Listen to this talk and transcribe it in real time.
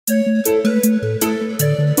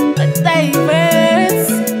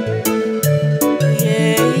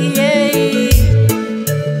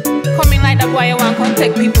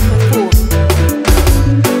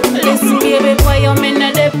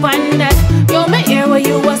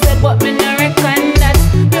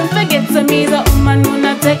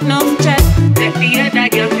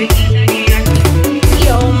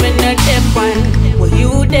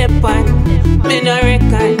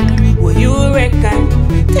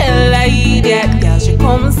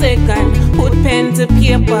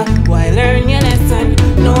paper. Why learn your lesson?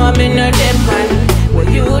 No, I'm in Nuh Deh Pon.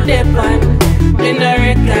 What you deh pon? Me no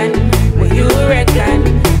reckon. What you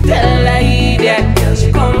reckon? Tell her idiot, girl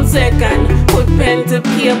she come second. Put pen to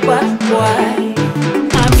paper. Why?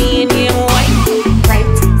 I mean him white,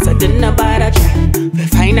 right? So don't nobody try. We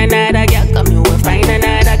find another girl, come here, we find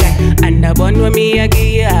another guy. And the bun with me, I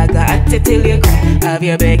give you, I got it till you cry. Have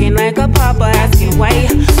you begging like a papa, asking why?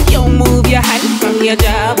 You move your hand from your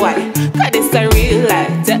job, why? Cause it's a real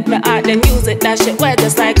life. Take me out and use it, that shit wear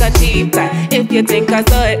just like a cheap tie. If you think I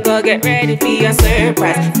saw it, go get ready for your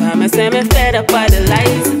surprise. Come and say me fed up by the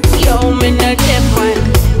lies. Yo, me no deh pon,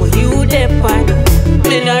 what you deh pon?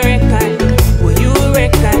 Me no reckon, what you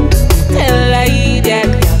reckon? Tell her idiot,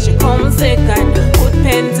 girl she come second. Put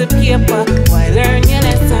pen to paper, why learn your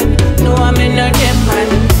lesson? No, I'm in Nuh Deh Pon,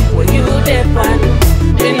 what you deh pon?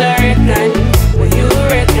 Me no reckon, what you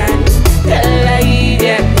reckon? Tell her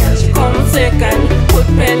idiot, girl she come second. Put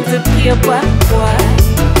pen to paper, why?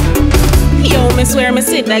 Yo, me swear me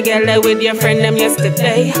see that girl there with your friend them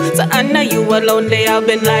yesterday. So I know you alone, they have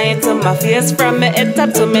been lying to my face. From me head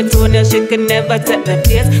top to me toenail, she could never take the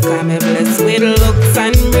place. Cause me blessed with looks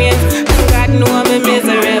and brains, and God know me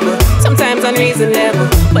miserable, sometimes unreasonable.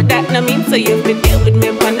 But that no mean so you fit deal with me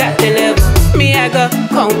on that level. Me I go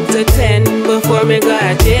count to 10 before me go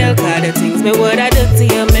to jail. Cause the things me woulda do to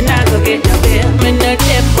you, me not go get no bail. Me no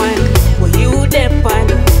deh pon, what you deh pon?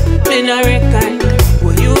 Me no reckon,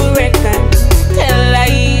 what you reckon? Tell her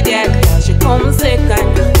idiot, girl she come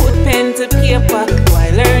second. Put pen to paper, why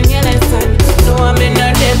learn your lesson? No, I'm in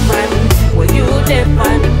Nuh Deh Pon, what you deh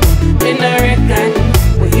pon? Me no reckon,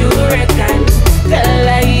 what you reckon? Tell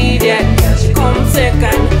her idiot, girl she come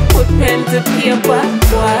second. Put pen to paper,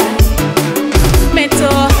 why? Me too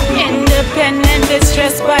independent,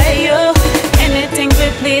 distressed by you. Anything to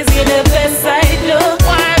please you, the best I do.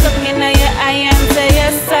 Why looking at your eye and say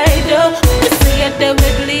yes I do? We see you there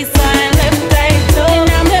with Lisa and left right too. And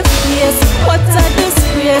I'm the face, what a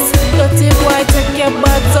disgrace. Dirty boy, take your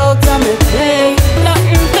butt out of me play.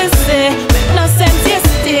 Nothing to say, make no sense you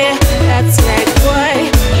stay. That's right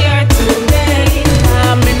boy, you're too late.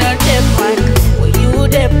 I'm in Nuh Deh Pon, what you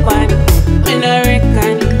deh pon? Me no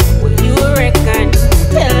reckon, what you reckon?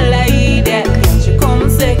 Tell her idiot, girl she come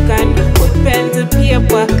second. Put pen to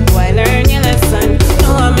paper, why learn your lesson?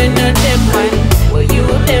 No, I'm in Nuh Deh Pon, what you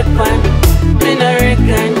deh pon? Me no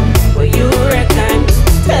reckon, what you reckon?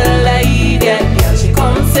 Tell her idiot, girl she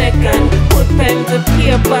come second. Put pen to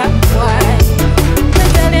paper, why?